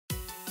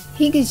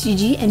Hey guys,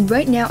 GG, and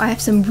right now I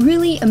have some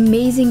really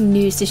amazing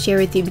news to share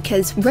with you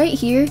because right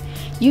here,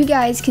 you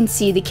guys can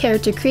see the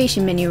character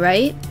creation menu,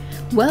 right?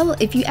 Well,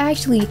 if you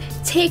actually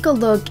take a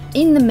look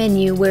in the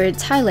menu where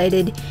it's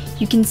highlighted,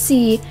 you can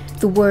see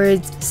the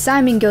words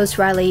Simon Ghost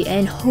Riley,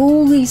 and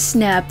holy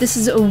snap, this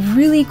is a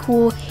really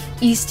cool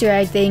Easter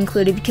egg they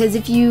included because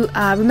if you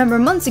remember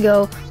months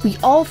ago, we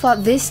all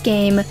thought this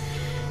game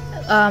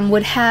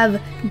would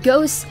have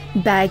Ghost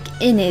back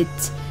in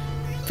it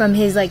from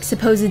his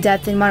supposed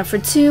death in Modern Warfare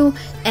 2,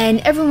 and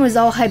everyone was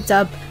all hyped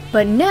up,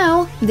 but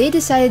now they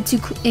decided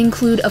to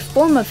include a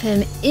form of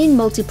him in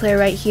multiplayer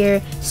right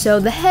here. So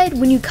the head,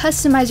 when you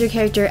customize your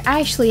character,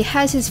 actually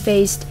has his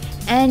face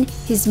and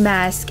his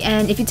mask,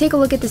 and if you take a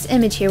look at this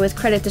image here with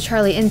credit to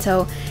Charlie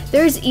Into,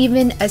 there's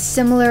even a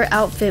similar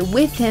outfit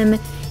with him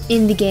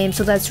in the game,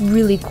 so that's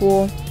really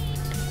cool.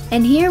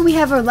 And here we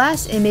have our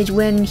last image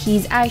when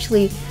he's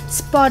actually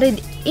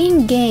spotted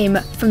in-game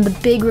from the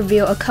big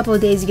reveal a couple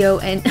of days ago,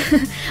 and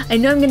I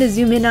know I'm going to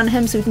zoom in on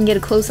him so we can get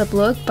a close-up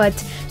look,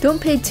 but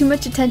don't pay too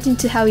much attention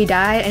to how he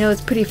died. I know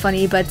it's pretty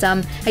funny, but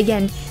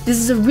again, this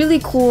is a really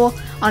cool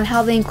on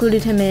how they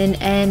included him in,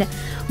 and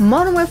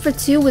Modern Warfare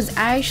 2 was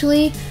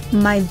actually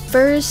my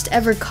first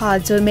ever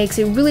COD, so it makes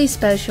it really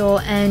special.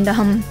 And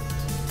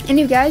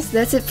anyway guys,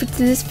 that's it for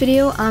this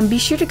video. Be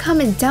sure to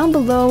comment down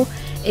below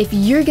if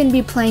you're gonna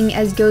be playing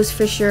as Ghost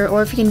for sure,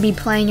 or if you're gonna be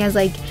playing as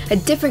a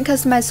different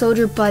customized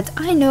soldier, but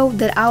I know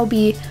that I'll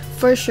be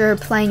for sure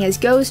playing as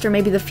Ghost or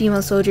maybe the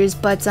female soldiers.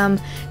 But don't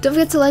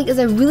forget to like, as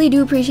I really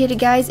do appreciate it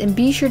guys, and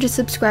be sure to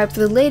subscribe for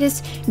the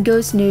latest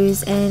Ghost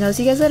news, and I'll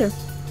see you guys later.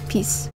 Peace.